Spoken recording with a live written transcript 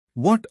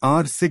What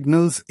are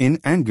signals in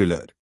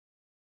Angular?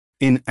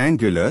 In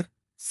Angular,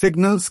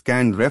 signals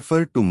can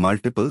refer to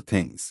multiple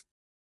things.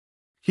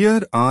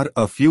 Here are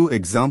a few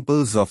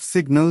examples of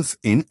signals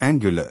in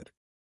Angular.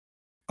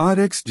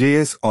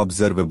 RxJS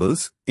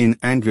observables. In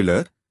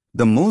Angular,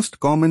 the most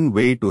common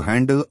way to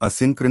handle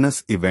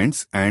asynchronous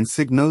events and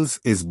signals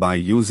is by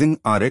using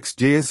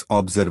RxJS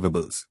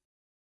observables.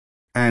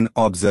 An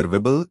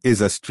observable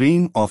is a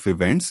stream of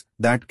events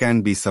that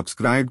can be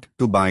subscribed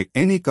to by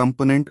any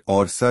component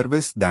or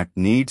service that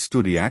needs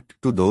to react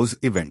to those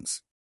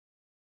events.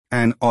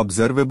 An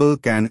observable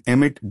can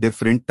emit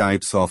different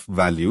types of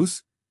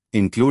values,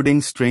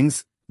 including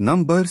strings,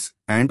 numbers,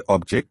 and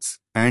objects,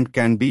 and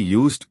can be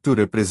used to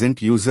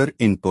represent user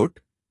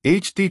input,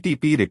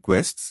 HTTP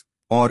requests,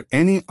 or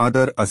any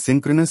other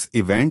asynchronous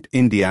event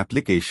in the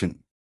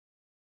application.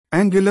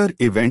 Angular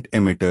event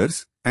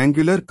emitters,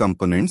 Angular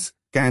components,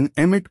 can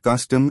emit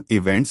custom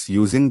events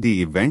using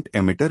the event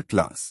emitter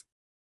class.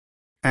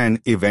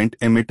 An event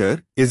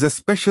emitter is a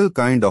special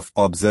kind of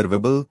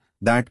observable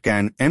that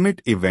can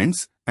emit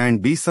events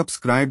and be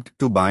subscribed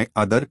to by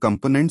other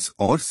components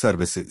or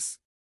services.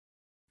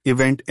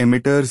 Event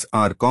emitters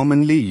are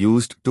commonly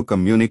used to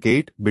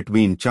communicate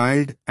between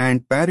child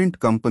and parent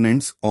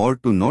components or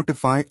to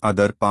notify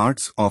other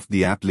parts of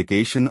the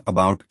application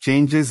about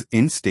changes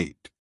in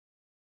state.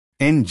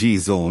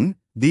 ng-zone.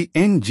 The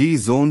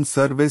ng-zone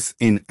service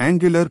in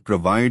Angular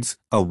provides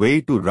a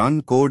way to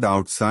run code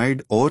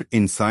outside or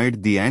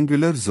inside the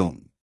Angular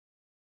zone.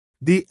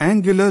 The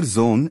Angular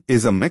zone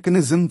is a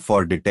mechanism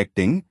for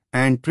detecting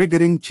and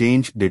triggering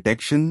change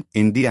detection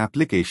in the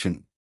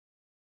application.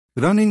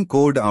 Running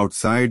code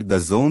outside the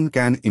zone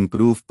can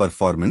improve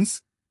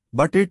performance,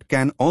 but it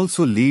can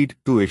also lead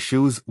to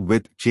issues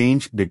with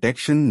change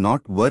detection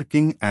not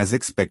working as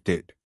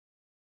expected.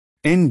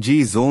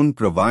 ng-zone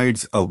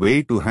provides a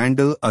way to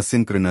handle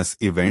asynchronous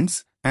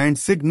events and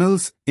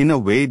signals in a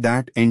way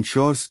that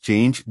ensures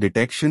change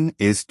detection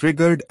is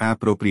triggered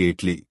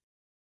appropriately.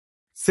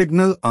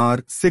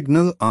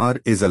 SignalR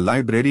is a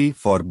library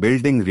for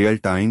building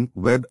real-time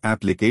web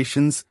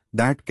applications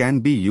that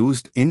can be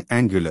used in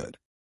Angular.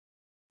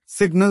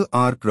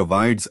 SignalR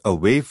provides a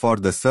way for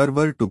the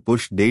server to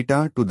push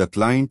data to the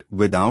client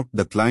without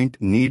the client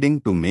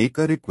needing to make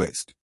a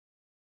request.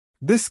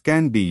 This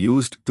can be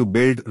used to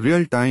build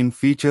real-time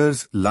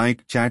features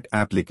like chat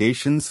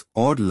applications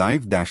or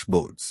live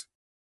dashboards.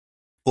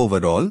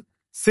 Overall,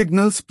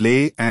 signals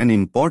play an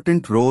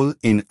important role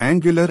in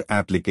Angular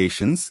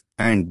applications,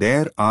 and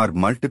there are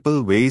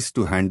multiple ways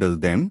to handle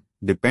them,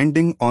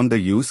 depending on the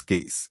use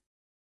case.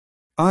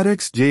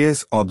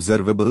 RxJS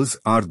observables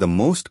are the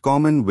most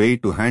common way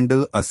to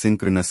handle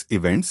asynchronous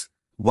events,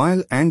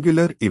 while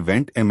Angular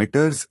event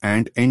emitters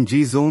and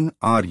ng-zone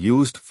are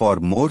used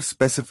for more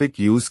specific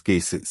use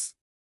cases.